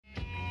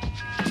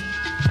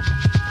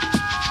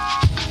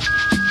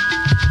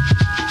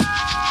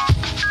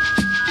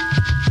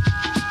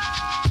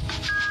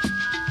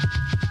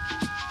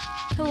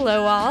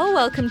Hello all,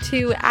 welcome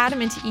to Adam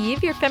and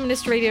Eve, your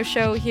feminist radio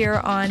show here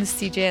on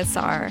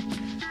CJSR.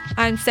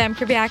 I'm Sam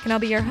Krivyak and I'll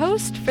be your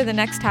host for the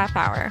next half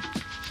hour.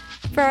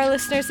 For our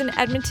listeners in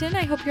Edmonton,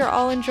 I hope you're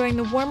all enjoying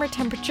the warmer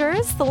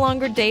temperatures, the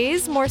longer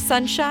days, more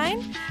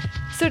sunshine.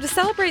 So to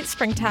celebrate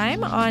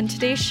springtime, on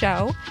today's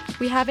show,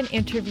 we have an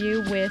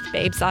interview with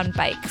Babes on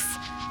Bikes.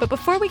 But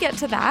before we get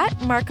to that,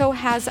 Marco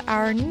has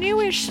our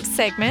newish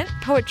segment,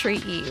 Poetry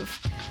Eve.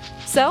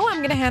 So I'm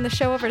going to hand the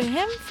show over to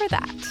him for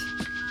that.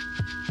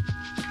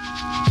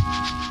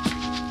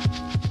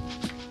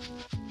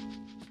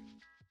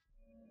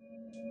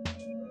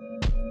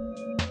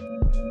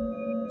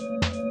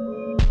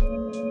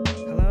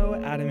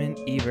 Adam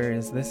and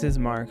Evers, this is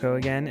Marco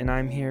again, and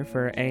I'm here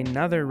for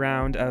another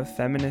round of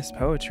feminist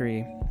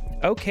poetry.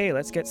 Okay,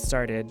 let's get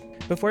started.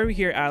 Before we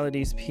hear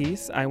Alodi's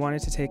piece, I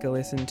wanted to take a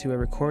listen to a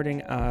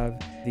recording of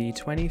the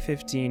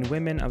 2015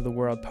 Women of the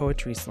World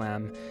Poetry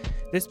Slam.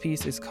 This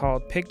piece is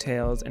called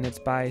Pigtails, and it's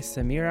by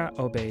Samira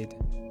Obaid.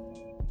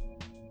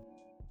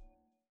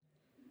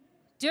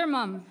 Dear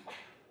Mum,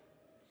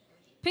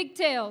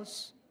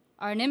 pigtails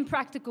are an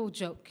impractical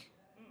joke.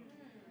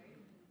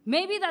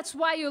 Maybe that's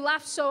why you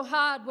laugh so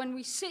hard when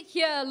we sit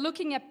here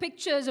looking at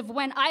pictures of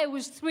when I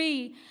was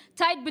 3,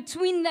 tied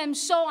between them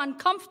so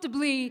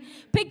uncomfortably.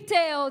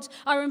 Pigtails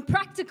are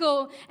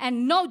impractical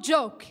and no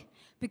joke,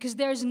 because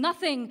there's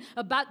nothing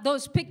about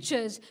those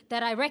pictures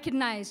that I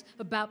recognize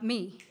about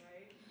me.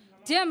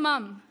 Dear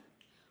Mum,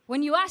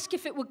 when you ask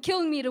if it would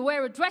kill me to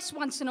wear a dress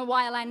once in a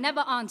while, I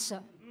never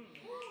answer.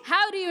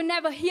 How do you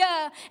never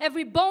hear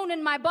every bone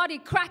in my body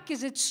crack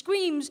as it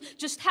screams?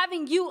 Just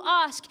having you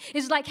ask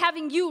is like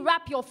having you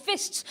wrap your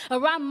fists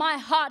around my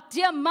heart.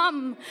 Dear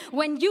Mum,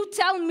 when you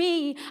tell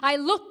me I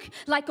look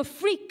like a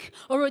freak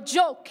or a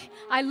joke,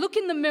 I look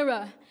in the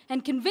mirror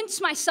and convince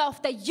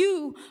myself that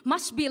you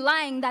must be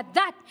lying,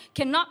 that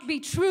cannot be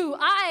true.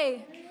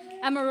 I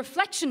am a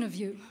reflection of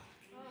you,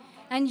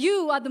 and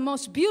you are the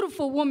most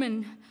beautiful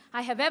woman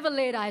I have ever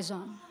laid eyes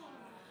on.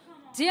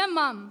 Dear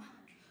Mum,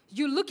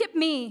 you look at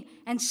me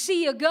and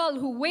see a girl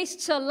who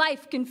wastes her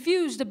life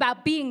confused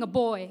about being a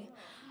boy.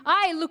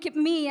 I look at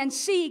me and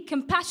see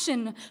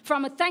compassion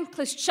from a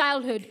thankless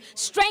childhood,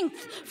 strength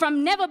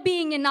from never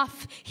being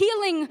enough,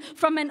 healing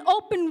from an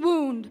open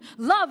wound,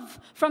 love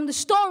from the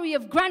story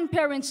of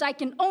grandparents I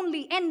can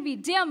only envy.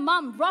 Dear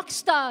Mum, rock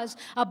stars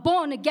are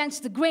born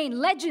against the grain.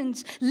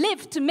 Legends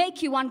live to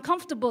make you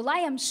uncomfortable. I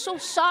am so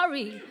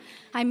sorry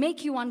I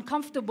make you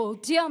uncomfortable.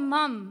 Dear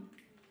Mum,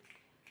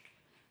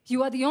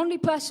 you are the only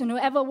person who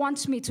ever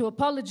wants me to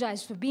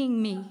apologize for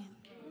being me.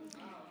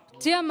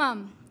 Dear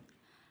Mum,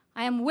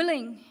 I am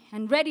willing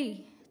and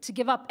ready to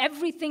give up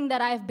everything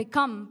that I have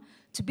become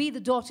to be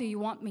the daughter you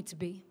want me to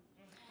be.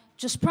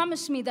 Just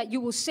promise me that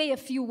you will say a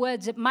few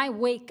words at my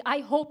wake. I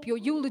hope your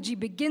eulogy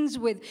begins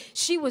with,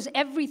 "She was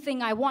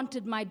everything I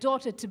wanted my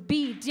daughter to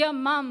be." Dear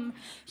Mum,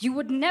 you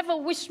would never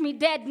wish me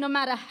dead no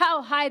matter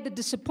how high the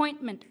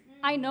disappointment.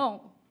 I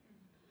know.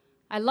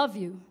 I love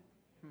you.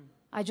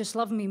 I just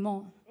love me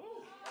more.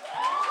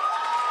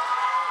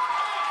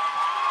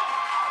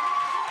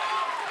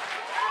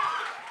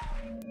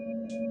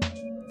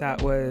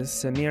 That was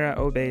Samira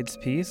Obaid's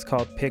piece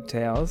called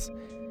Pigtails.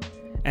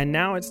 And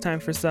now it's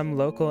time for some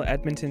local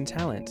Edmonton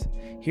talent.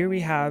 Here we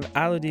have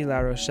Alodi La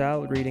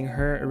Rochelle reading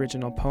her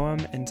original poem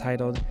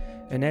entitled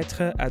Un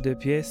être à deux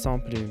pieds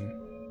sans plume.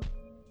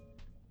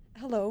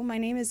 Hello, my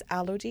name is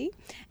Alodi,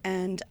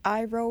 and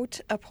I wrote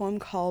a poem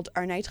called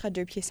Un être à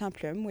deux pieds sans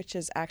plume, which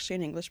is actually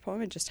an English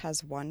poem. It just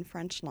has one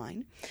French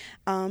line.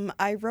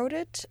 I wrote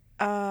it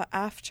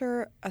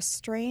after a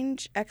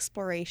strange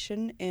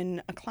exploration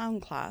in a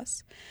clown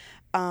class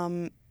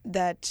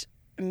that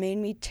made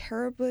me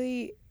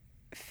terribly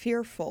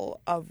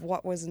fearful of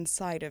what was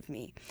inside of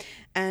me.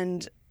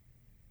 And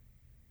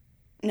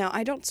now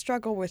I don't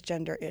struggle with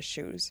gender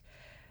issues.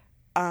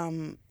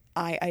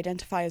 I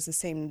identify as the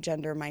same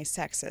gender my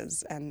sex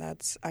is, and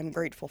I'm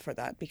grateful for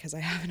that because I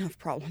have enough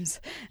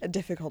problems and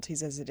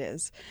difficulties as it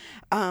is.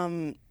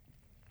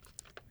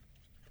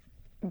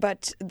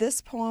 But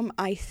this poem,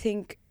 I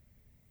think,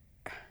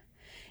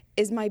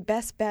 is my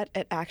best bet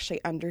at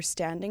actually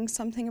understanding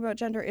something about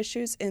gender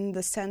issues, in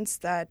the sense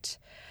that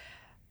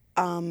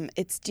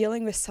it's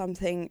dealing with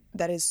something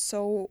that is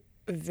so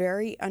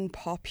very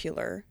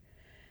unpopular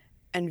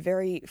and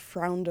very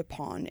frowned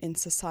upon in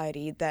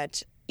society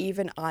that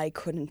even I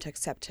couldn't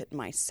accept it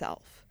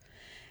myself.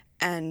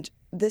 And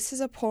this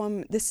is a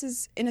poem, this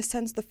is in a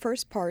sense the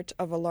first part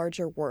of a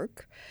larger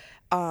work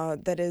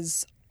that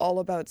is all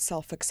about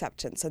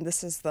self-acceptance, and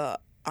this is the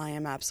I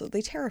am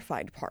absolutely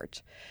terrified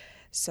part.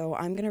 So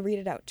I'm going to read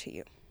it out to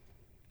you.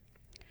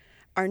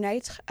 Un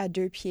être à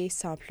deux pieds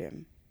sans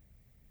plume.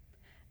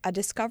 A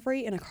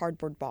discovery in a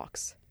cardboard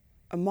box.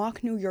 A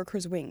mock New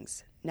Yorker's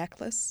wings.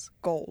 Necklace,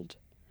 gold.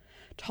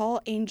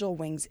 Tall angel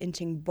wings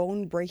inching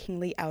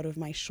bone-breakingly out of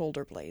my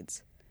shoulder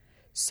blades.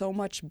 So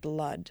much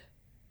blood.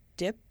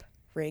 Dip,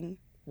 ring,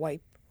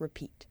 wipe,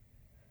 repeat.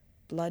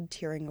 Blood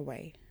tearing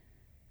away.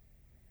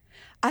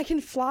 I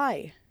can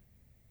fly.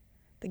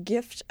 The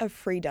gift of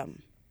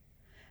freedom.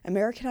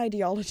 American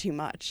ideology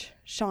much.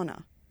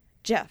 Shauna.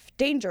 Jeff,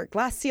 danger,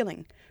 glass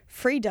ceiling,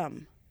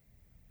 freedom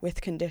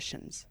with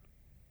conditions.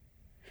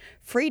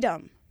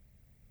 Freedom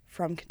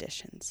from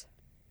conditions.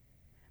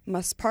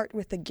 Must part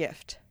with the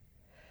gift.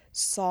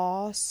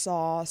 Saw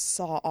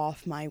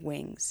off my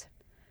wings.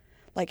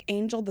 Like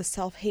Angel the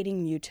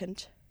self-hating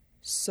mutant,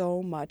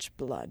 so much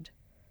blood.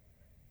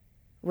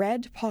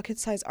 Red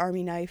pocket-sized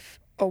army knife,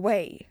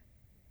 away.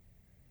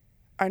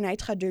 Un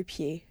être à deux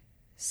pieds,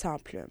 sans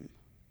plume.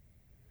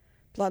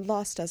 Blood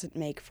loss doesn't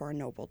make for a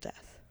noble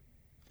death.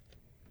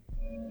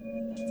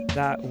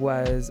 That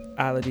was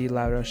Alody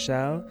La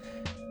Rochelle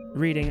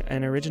reading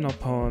an original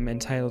poem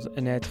entitled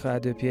Un être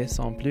à deux pieds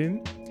sans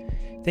plume.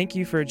 Thank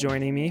you for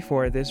joining me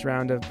for this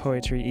round of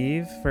Poetry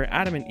Eve. For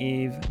Adam and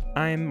Eve,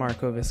 I'm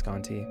Marco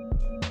Visconti.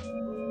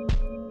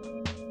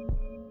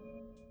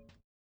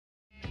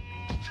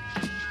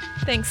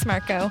 Thanks,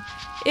 Marco.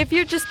 If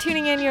you're just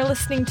tuning in, you're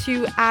listening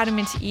to Adam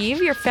and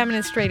Eve, your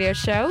feminist radio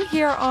show,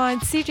 here on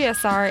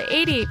CJSR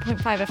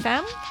 88.5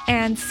 FM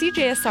and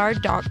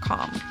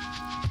CJSR.com.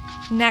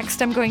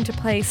 Next, I'm going to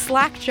play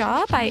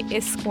Slackjaw by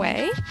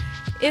Iskway.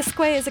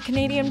 Iskway is a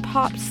Canadian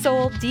pop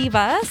soul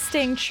diva,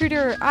 staying true to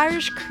her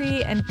Irish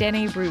Cree and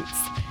Dene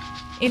roots.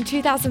 In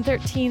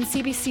 2013,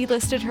 CBC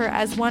listed her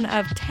as one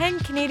of 10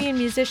 Canadian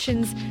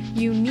musicians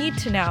you need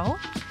to know,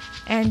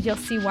 and you'll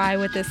see why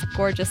with this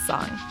gorgeous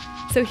song.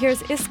 So here's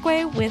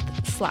Iskway with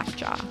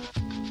Slackjaw.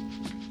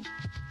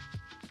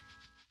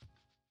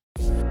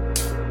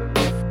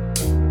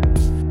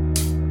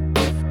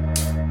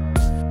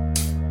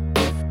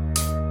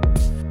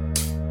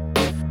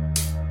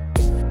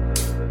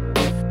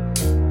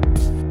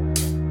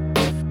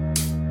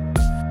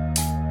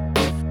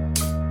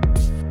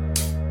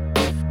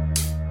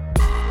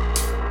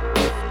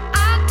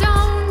 I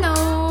don't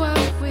know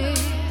what we're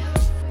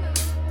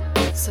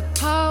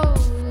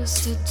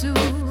supposed to do.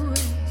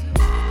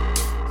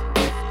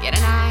 Get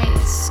an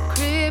ice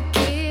crib,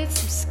 get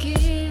some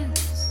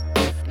skins,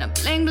 and a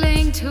bling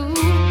bling too.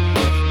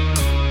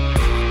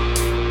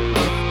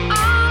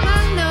 All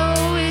I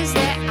know is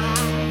that I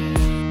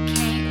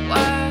can't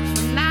work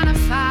from 9 to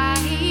 5.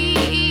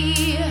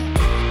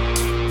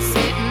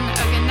 Sit in an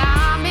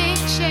ergonomic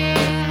chair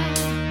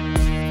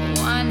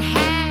for one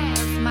half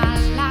my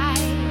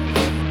life.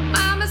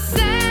 Mama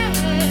said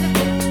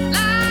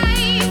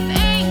life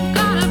ain't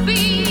gonna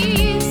be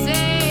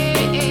easy.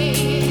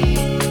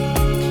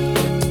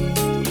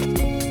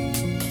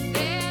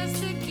 There's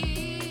the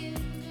give and the take.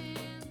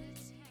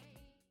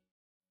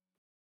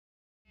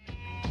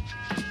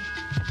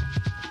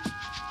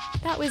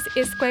 That was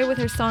Iskway with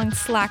her song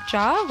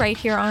Slackjaw right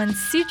here on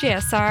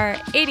CJSR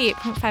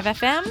 88.5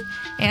 FM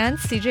and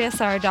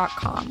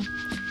CJSR.com.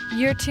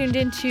 You're tuned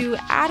into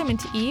Adam and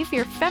Eve,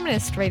 your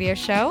feminist radio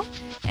show.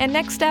 And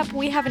next up,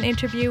 we have an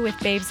interview with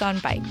Babes on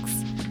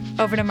Bikes.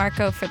 Over to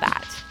Marco for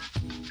that.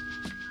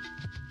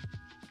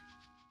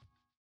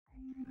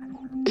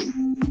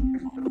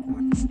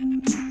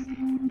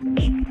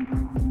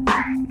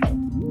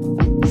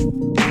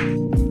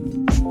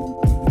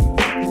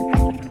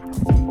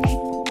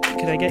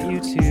 Could I get you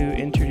to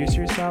introduce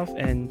yourself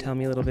and tell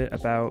me a little bit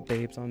about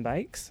Babes on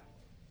Bikes?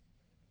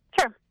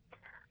 Sure.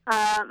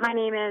 My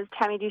name is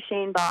Tammy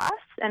Duchesne Boss,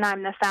 and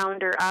I'm the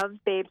founder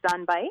of Babes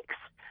on Bikes.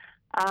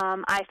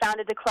 I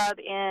founded the club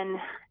in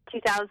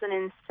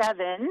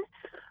 2007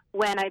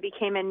 when I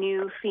became a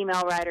new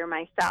female rider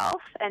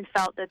myself and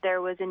felt that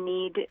there was a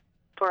need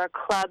for a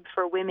club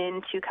for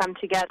women to come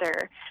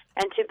together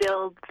and to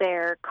build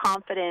their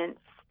confidence,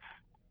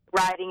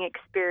 riding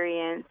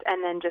experience,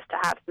 and then just to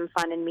have some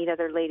fun and meet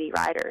other lady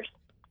riders.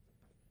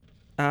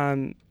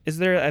 Is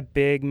there a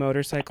big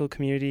motorcycle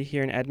community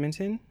here in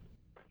Edmonton?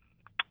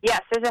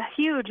 Yes, there's a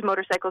huge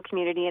motorcycle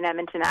community in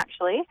Edmonton,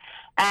 actually,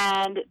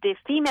 and the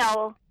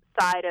female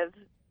side of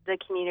the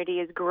community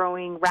is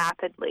growing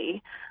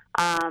rapidly.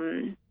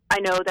 I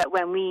know that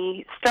when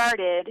we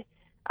started,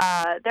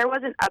 there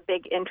wasn't a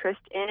big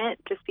interest in it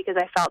just because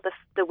I felt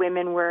the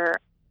women were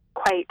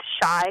quite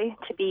shy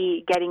to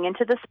be getting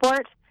into the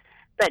sport.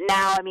 But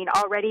now,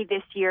 already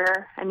this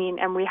year, and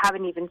we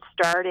haven't even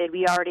started,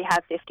 we already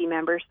have 50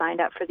 members signed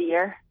up for the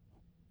year.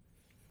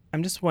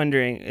 I'm just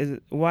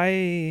wondering,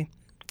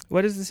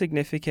 what is the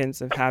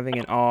significance of having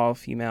an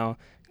all-female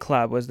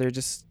club? Was there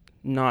just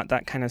not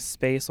that kind of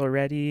space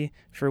already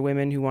for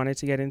women who wanted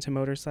to get into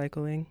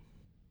motorcycling?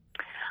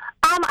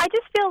 I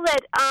just feel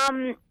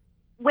that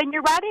when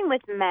you're riding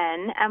with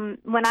men,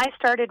 when I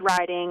started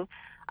riding,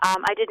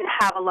 I didn't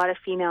have a lot of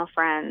female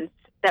friends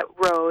that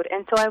rode,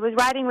 and so I was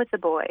riding with the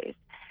boys.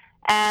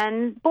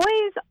 And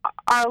boys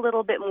are a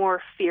little bit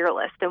more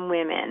fearless than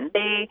women.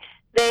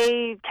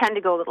 They tend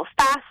to go a little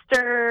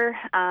faster,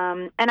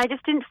 and I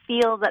just didn't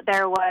feel that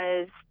there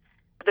was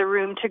the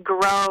room to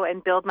grow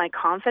and build my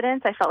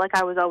confidence. I felt like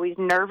I was always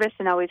nervous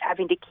and always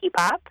having to keep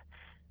up.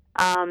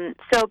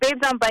 So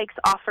Babes on Bikes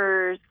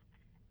offers,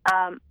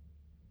 a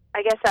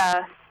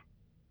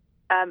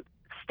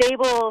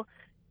stable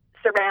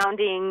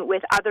surrounding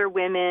with other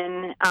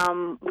women.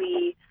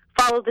 We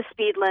follow the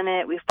speed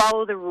limit. We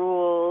follow the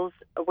rules.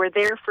 We're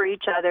there for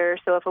each other.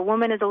 So if a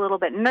woman is a little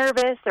bit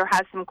nervous or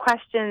has some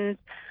questions,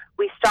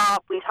 we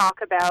stop, we talk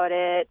about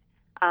it.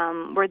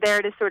 We're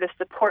there to sort of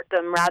support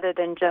them rather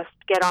than just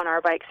get on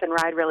our bikes and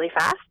ride really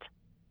fast.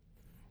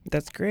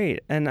 That's great.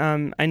 And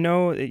I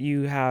know that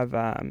you have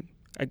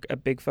a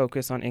big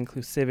focus on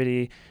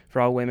inclusivity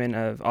for all women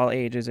of all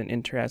ages and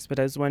interests, but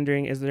I was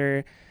wondering, is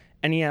there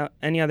any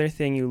other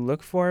thing you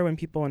look for when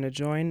people want to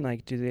join?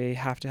 Like, do they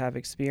have to have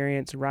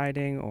experience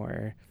riding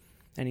or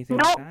anything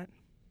like that?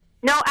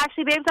 No,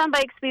 actually, Babes on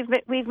Bikes,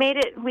 we've made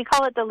it, we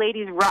call it the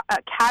Ladies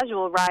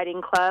Casual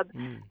Riding Club,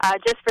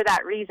 just for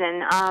that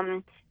reason.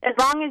 As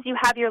long as you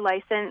have your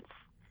license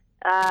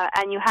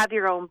and you have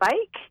your own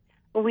bike,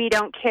 we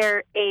don't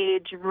care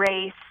age,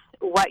 race,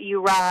 what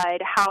you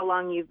ride, how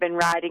long you've been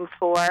riding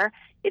for.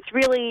 It's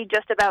really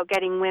just about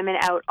getting women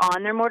out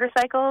on their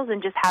motorcycles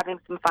and just having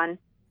some fun.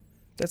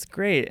 That's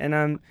great.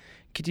 And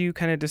could you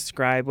kind of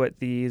describe what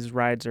these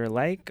rides are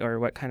like, or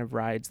what kind of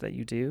rides that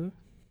you do?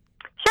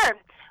 Sure.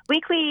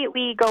 Weekly,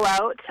 we go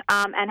out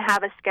and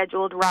have a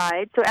scheduled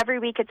ride. So every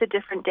week it's a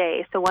different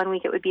day. So one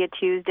week it would be a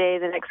Tuesday.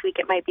 The next week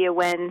it might be a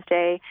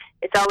Wednesday.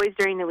 It's always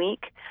during the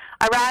week.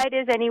 A ride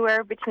is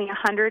anywhere between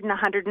 100 and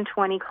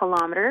 120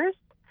 kilometers.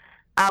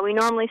 We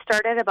normally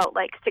start at about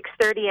like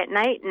 6:30 at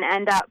night and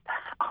end up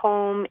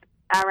home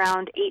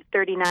around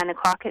 8:30, 9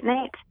 o'clock at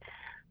night.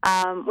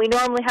 We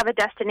normally have a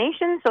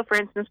destination. So, for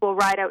instance, we'll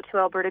ride out to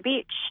Alberta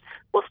Beach.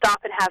 We'll stop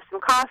and have some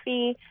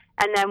coffee,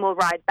 and then we'll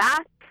ride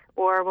back.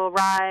 Or we'll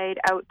ride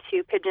out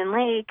to Pigeon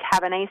Lake,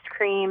 have an ice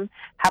cream,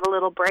 have a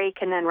little break,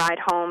 and then ride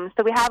home.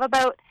 So we have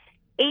about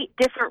 8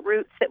 different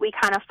routes that we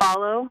kind of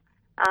follow.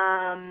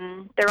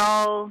 They're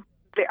all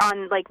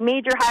on like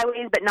major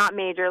highways, but not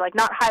major, like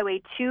not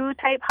Highway 2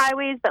 type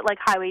highways, but like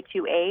Highway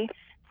 2A,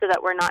 so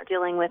that we're not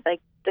dealing with like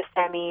the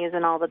semis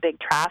and all the big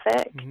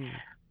traffic.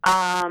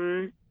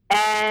 Mm-hmm.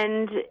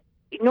 And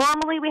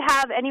normally we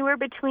have anywhere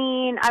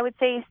between, I would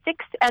say,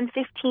 6 and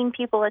 15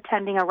 people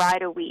attending a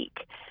ride a week.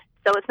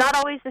 So it's not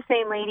always the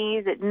same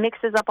ladies. It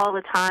mixes up all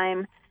the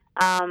time,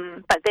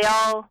 but they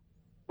all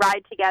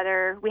ride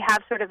together. We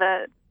have sort of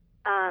a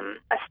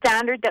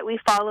standard that we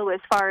follow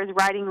as far as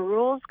riding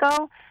rules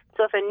go.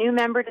 So if a new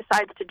member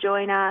decides to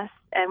join us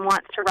and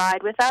wants to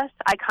ride with us,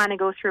 I kind of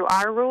go through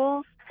our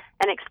rules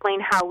and explain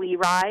how we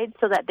ride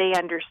so that they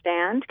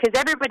understand. Because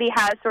everybody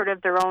has sort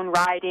of their own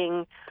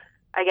riding,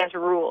 I guess,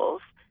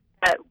 rules.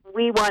 But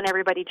we want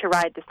everybody to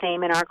ride the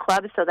same in our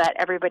club so that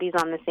everybody's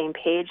on the same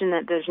page and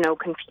that there's no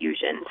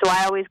confusion. So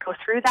I always go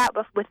through that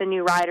with a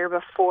new rider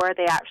before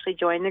they actually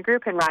join the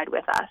group and ride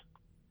with us.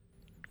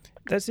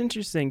 That's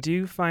interesting. Do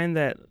you find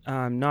that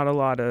not a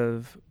lot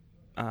of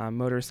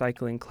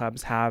motorcycling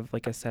clubs have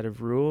like a set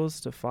of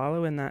rules to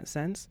follow in that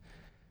sense?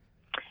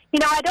 You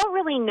know, I don't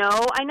really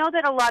know. I know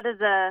that a lot of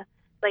the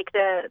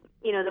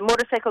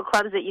motorcycle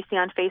clubs that you see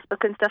on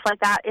Facebook and stuff like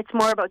that, it's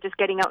more about just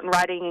getting out and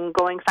riding and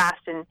going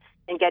fast and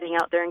getting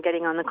out there and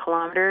getting on the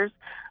kilometers.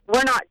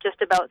 We're not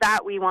just about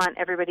that. We want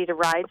everybody to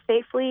ride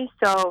safely.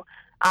 So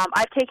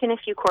I've taken a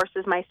few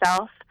courses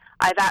myself.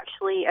 I've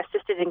actually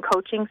assisted in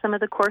coaching some of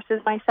the courses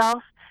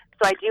myself.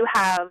 So I do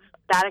have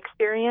that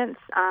experience.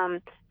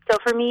 So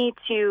for me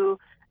to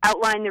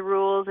outline the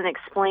rules and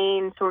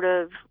explain sort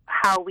of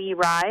how we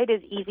ride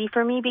is easy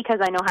for me because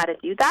I know how to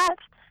do that.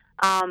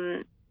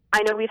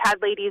 I know we've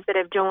had ladies that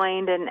have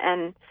joined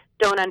and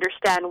don't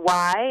understand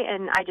why,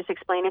 and I just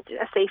explain it's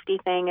a safety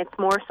thing. It's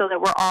more so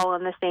that we're all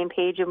on the same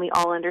page and we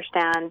all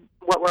understand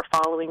what we're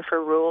following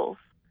for rules.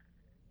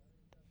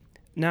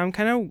 Now I'm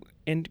kind of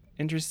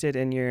interested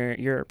in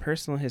your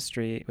personal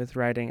history with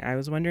riding. I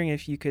was wondering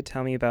if you could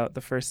tell me about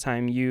the first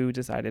time you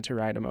decided to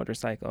ride a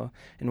motorcycle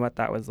and what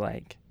that was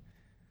like.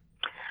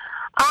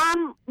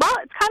 Well,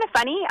 it's kind of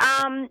funny.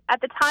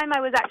 At the time,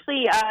 I was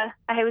actually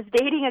I was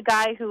dating a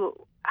guy who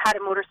had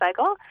a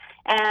motorcycle,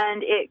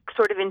 and it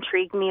sort of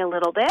intrigued me a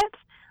little bit.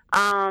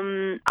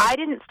 I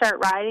didn't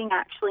start riding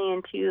actually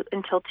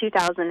until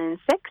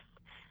 2006,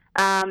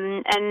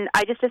 and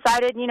I just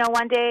decided,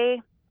 one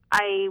day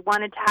I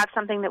wanted to have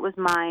something that was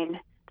mine,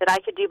 that I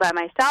could do by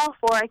myself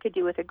or I could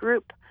do with a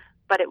group,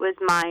 but it was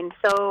mine.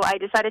 So I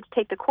decided to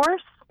take the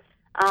course.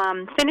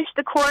 Finished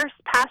the course,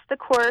 passed the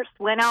course,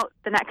 went out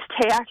the next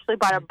day, actually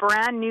bought a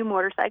brand new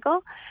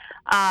motorcycle.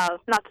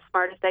 Not the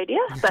smartest idea,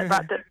 but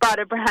bought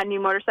a brand new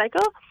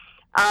motorcycle.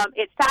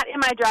 It sat in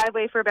my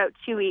driveway for about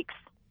 2 weeks.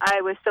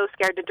 I was so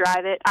scared to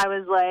drive it. I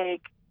was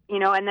like,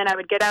 and then I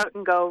would get out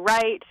and go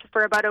right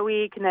for about a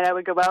week, and then I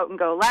would go out and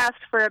go left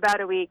for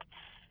about a week.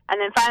 And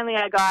then finally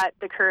I got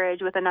the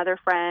courage with another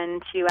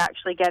friend to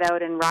actually get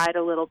out and ride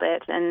a little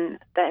bit, and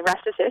the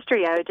rest is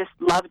history. I just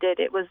loved it.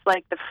 It was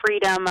like the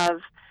freedom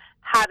of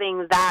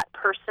having that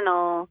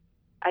personal,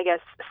 I guess,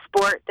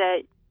 sport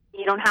that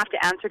you don't have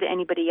to answer to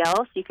anybody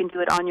else. You can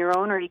do it on your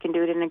own or you can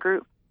do it in a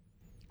group.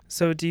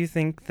 So do you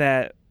think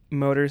that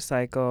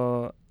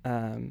motorcycle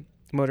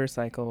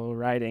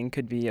riding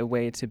could be a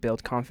way to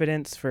build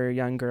confidence for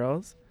young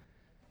girls?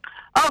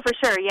 Oh, for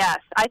sure, yes.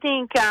 I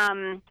think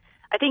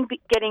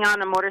getting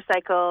on a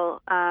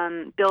motorcycle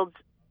builds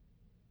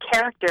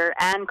character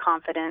and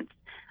confidence.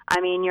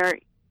 I mean,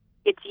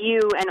 it's you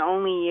and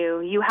only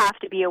you. You have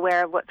to be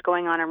aware of what's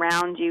going on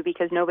around you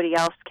because nobody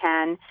else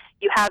can.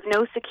 You have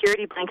no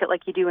security blanket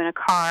like you do in a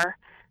car.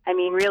 I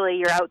mean, really,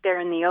 you're out there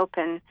in the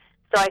open.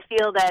 So I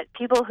feel that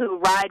people who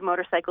ride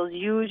motorcycles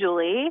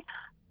usually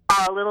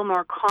are a little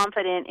more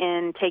confident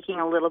in taking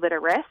a little bit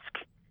of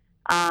risk,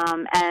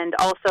 and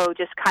also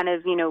just kind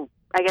of,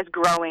 I guess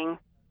growing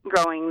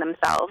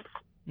themselves.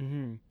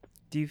 Mm-hmm.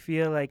 Do you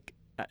feel like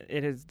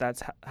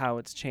that's how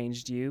it's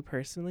changed you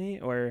personally,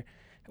 or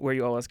were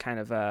you always kind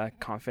of a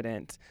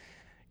confident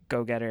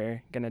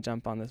go-getter, gonna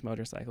jump on this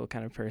motorcycle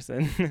kind of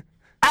person?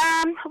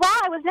 Well,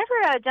 I was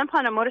never a jump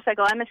on a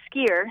motorcycle. I'm a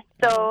skier,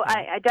 so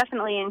I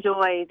definitely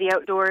enjoy the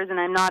outdoors, and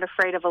I'm not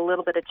afraid of a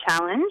little bit of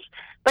challenge.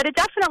 But it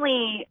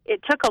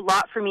took a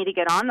lot for me to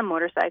get on the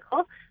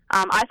motorcycle.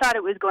 I thought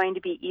it was going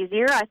to be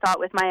easier. I thought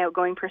with my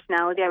outgoing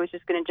personality, I was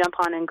just going to jump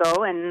on and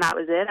go, and that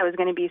was it. I was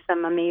going to be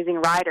some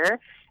amazing rider.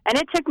 And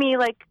it took me,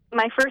 like,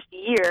 my first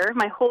year,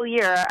 my whole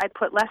year, I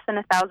put less than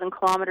 1,000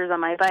 kilometers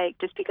on my bike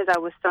just because I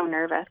was so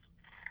nervous.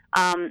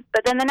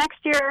 But then the next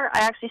year,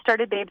 I actually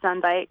started Babes on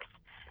Bikes,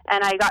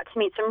 and I got to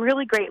meet some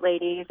really great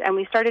ladies, and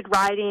we started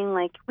riding,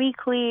 like,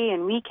 weekly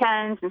and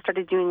weekends and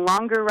started doing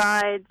longer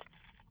rides.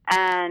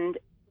 And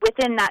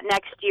within that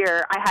next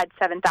year, I had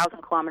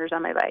 7,000 kilometers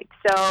on my bike.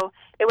 So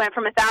it went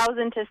from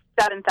 1,000 to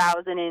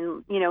 7,000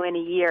 in a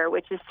year,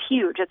 which is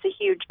huge. It's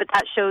huge, but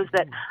that shows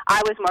that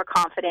I was more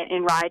confident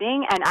in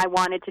riding, and I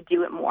wanted to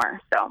do it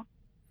more. So,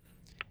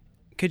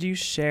 could you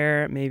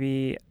share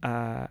maybe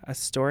a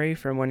story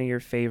from one of your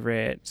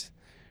favorite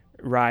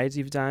rides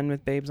you've done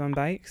with Babes on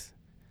Bikes?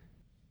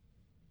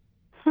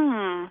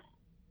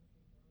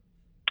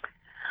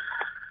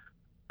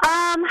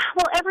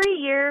 Well, every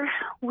year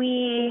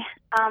we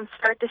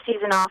start the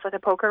season off with a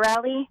poker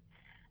rally,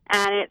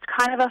 and it's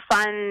kind of a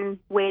fun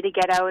way to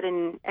get out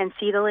and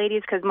see the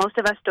ladies because most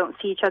of us don't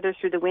see each other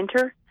through the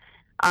winter.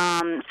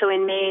 So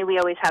in May, we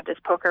always have this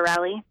poker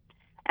rally,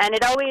 and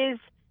it always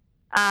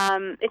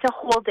it's a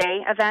whole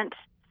day event.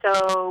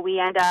 So we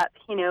end up,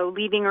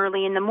 leaving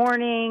early in the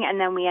morning, and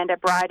then we end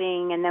up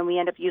riding, and then we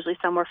end up usually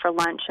somewhere for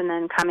lunch and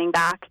then coming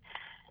back.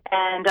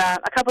 And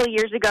a couple of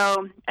years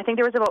ago, I think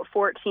there was about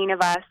 14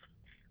 of us.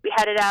 We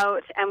headed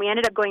out, and we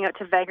ended up going out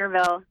to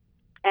Vegreville,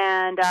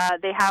 and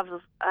they have,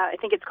 I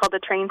think it's called the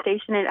train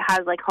station, and it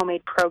has, like,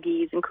 homemade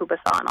pierogies and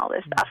kubasa and all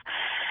this stuff.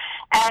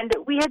 And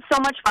we had so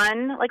much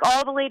fun. Like,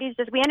 all the ladies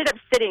we ended up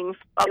sitting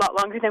a lot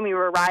longer than we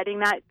were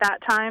riding that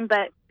time,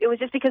 but it was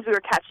just because we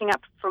were catching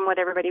up from what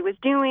everybody was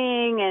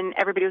doing, and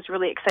everybody was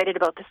really excited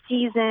about the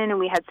season, and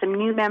we had some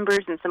new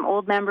members and some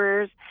old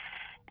members.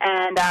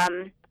 And,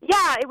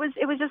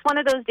 it was just one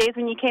of those days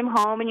when you came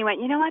home and you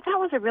went, you know what, that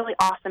was a really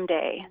awesome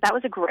day. That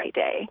was a great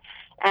day.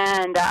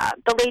 And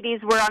the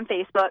ladies were on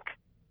Facebook,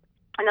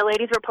 and the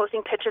ladies were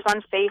posting pictures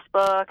on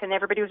Facebook, and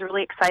everybody was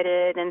really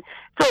excited. And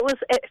so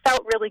it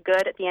felt really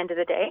good at the end of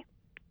the day.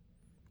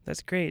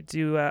 That's great.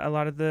 Do a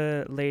lot of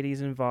the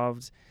ladies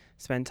involved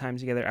spend time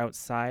together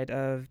outside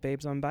of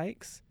Babes on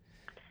Bikes?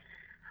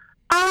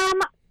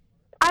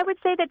 I would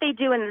say that they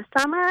do in the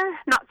summer,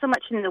 not so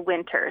much in the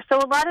winter. So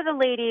a lot of the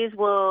ladies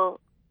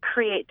will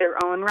create their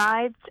own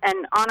rides,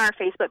 and on our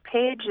Facebook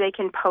page they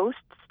can post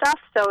stuff.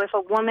 So if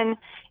a woman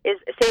say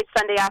it's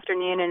Sunday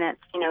afternoon and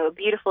it's a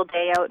beautiful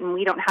day out and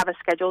we don't have a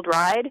scheduled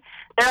ride,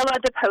 they're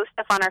allowed to post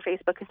stuff on our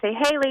Facebook and say,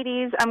 hey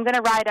ladies, I'm going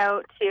to ride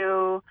out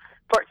to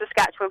Fort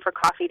Saskatchewan for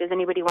coffee. Does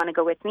anybody want to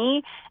go with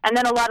me? And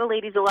then a lot of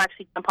ladies will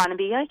actually jump on and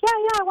be like,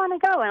 yeah, I want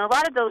to go. And a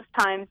lot of those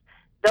times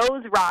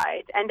those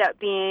rides end up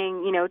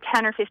being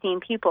 10 or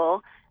 15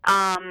 people.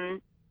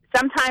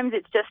 Sometimes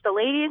it's just the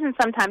ladies, and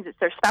sometimes it's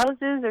their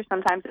spouses, or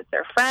sometimes it's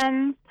their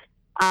friends.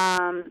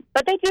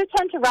 But they do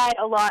tend to ride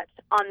a lot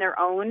on their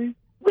own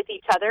with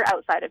each other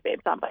outside of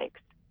Babes on Bikes.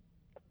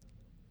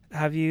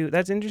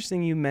 That's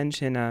interesting you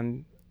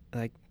mention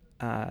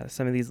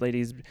some of these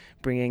ladies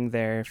bringing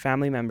their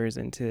family members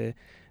into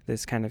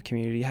this kind of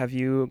community. Have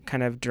you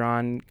kind of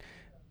drawn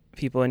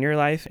people in your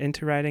life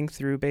into riding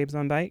through Babes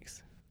on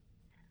Bikes?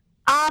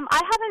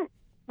 I haven't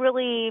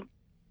really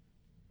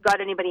got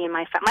anybody in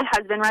my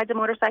husband rides a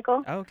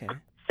motorcycle. Oh, okay.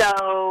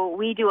 So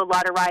we do a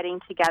lot of riding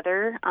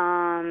together.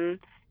 And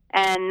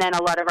then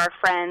a lot of our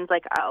friends,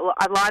 like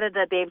a lot of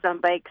the Babes on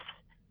Bikes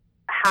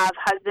have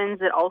husbands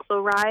that also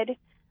ride.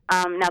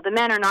 Now, the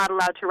men are not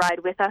allowed to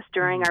ride with us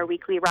during our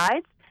weekly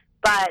rides,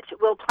 but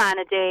we'll plan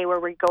a day where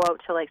we go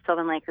out to, like,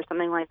 Sylvan Lake or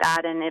something like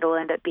that, and it'll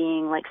end up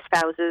being, like,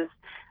 spouses.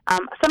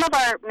 Some of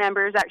our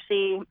members,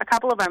 actually, a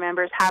couple of our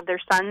members have their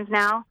sons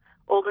now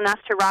old enough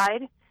to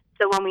ride.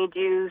 So when we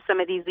do some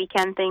of these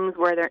weekend things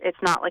where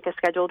it's not like a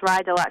scheduled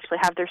ride, they'll actually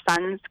have their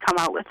sons come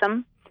out with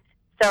them.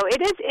 So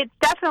it's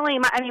definitely,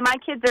 my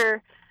kids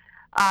are,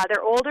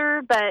 they're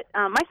older, but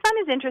my son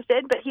is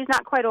interested, but he's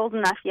not quite old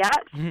enough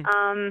yet.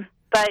 Mm-hmm.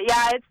 But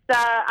yeah,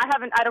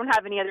 I don't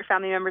have any other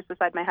family members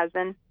besides my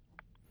husband.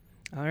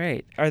 All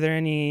right. Are there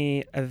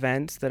any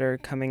events that are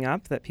coming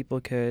up that people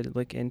could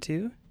look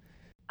into?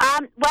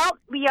 Well,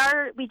 we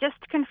just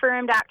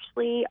confirmed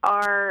actually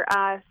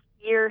our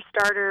year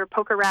starter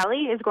poker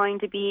rally is going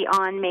to be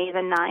on May the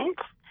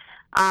 9th.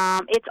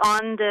 It's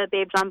on the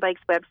Babes on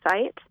Bikes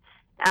website,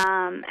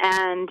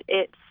 and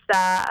it's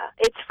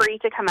free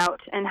to come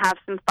out and have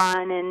some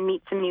fun and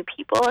meet some new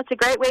people. It's a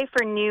great way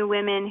for new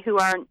women who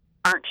aren't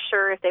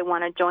sure if they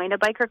want to join a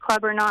biker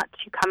club or not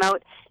to come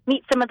out,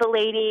 meet some of the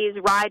ladies,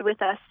 ride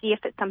with us, see if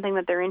it's something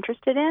that they're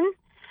interested in.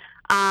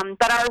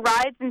 But our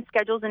rides and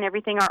schedules and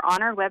everything are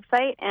on our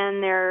website,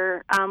 and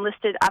they're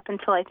listed up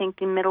until, I think,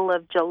 the middle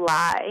of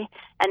July,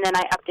 and then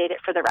I update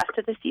it for the rest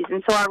of the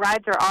season. So our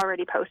rides are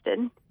already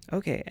posted.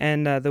 Okay,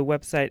 and the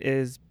website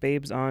is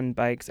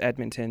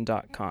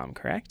babesonbikesedmonton.com,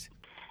 correct?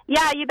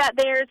 Yeah, you bet.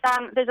 There's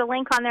a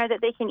link on there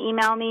that they can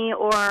email me,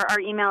 or our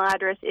email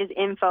address is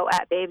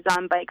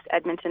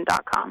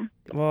info@babesonbikesedmonton.com.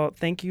 Well,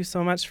 thank you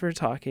so much for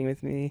talking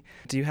with me.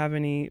 Do you have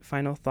any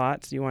final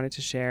thoughts you wanted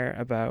to share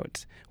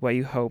about what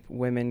you hope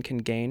women can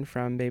gain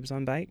from Babes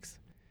on Bikes?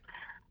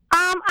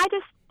 I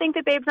just think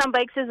that Babes on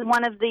Bikes is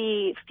one of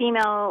the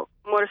female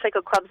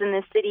motorcycle clubs in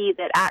the city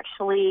that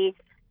actually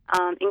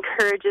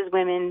encourages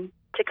women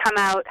to come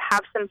out,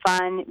 have some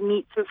fun,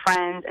 meet some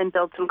friends, and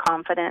build some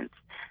confidence.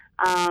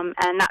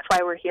 And that's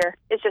why we're here.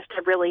 It's just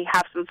to really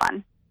have some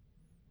fun.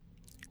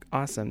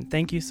 Awesome.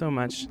 Thank you so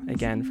much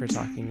again for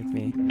talking with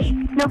me.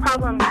 No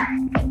problem.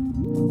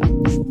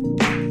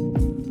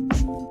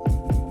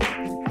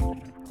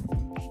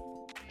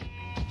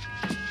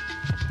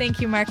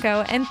 Thank you,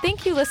 Marco. And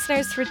thank you,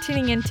 listeners, for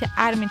tuning in to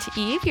Adamant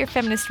Eve, your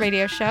feminist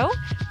radio show,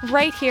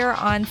 right here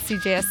on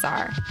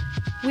CJSR.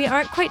 We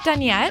aren't quite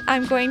done yet.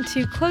 I'm going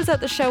to close out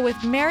the show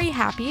with Mary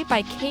Happy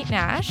by Kate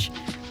Nash,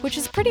 which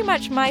is pretty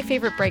much my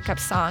favorite breakup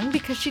song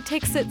because she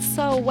takes it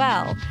so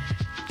well.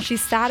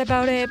 She's sad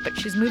about it, but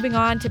she's moving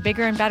on to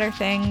bigger and better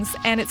things,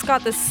 and it's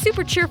got this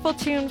super cheerful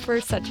tune for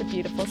such a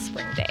beautiful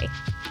spring day.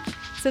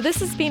 So this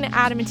has been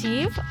Adamant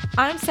Eve.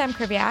 I'm Sam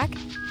Krivyak.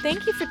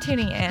 Thank you for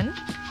tuning in.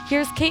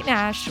 Here's Kate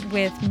Nash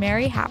with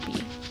Mary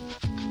Happy.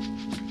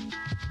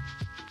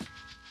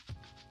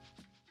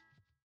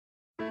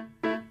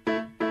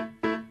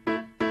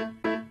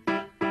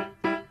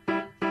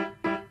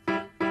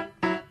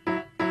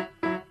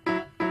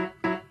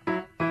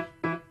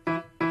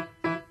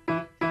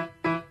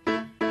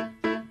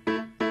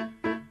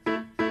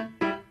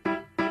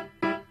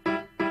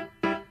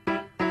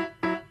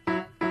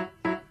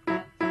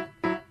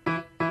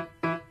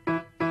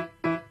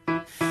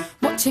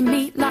 Watching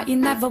me like you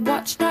never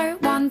watched no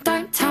one.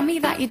 Don't tell me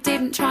that you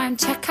didn't try and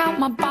check out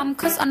my bum,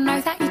 cause I know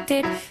that you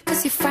did,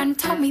 cause your friend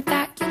told me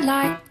that you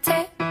liked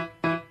it.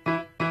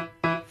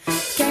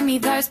 Gave me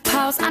those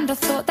pearls and I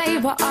thought they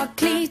were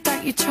ugly.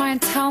 Don't you try and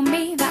tell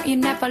me that you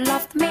never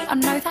loved me. I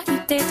know that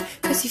you did,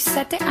 cause you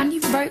said it and you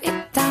wrote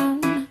it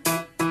down.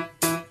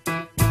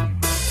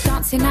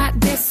 Dancing at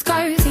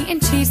discos, eating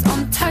cheese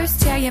on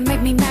toast. Yeah, you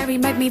made me merry,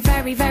 made me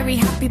very, very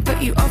happy,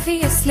 but you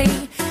obviously,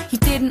 you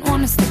didn't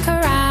want to stick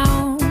around.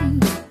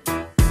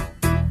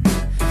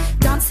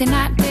 Dancing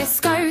at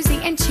discos,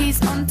 eating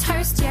cheese on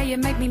toast. Yeah, you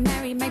made me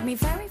merry, made me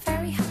very,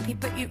 very happy,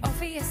 but you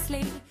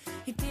obviously,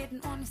 you did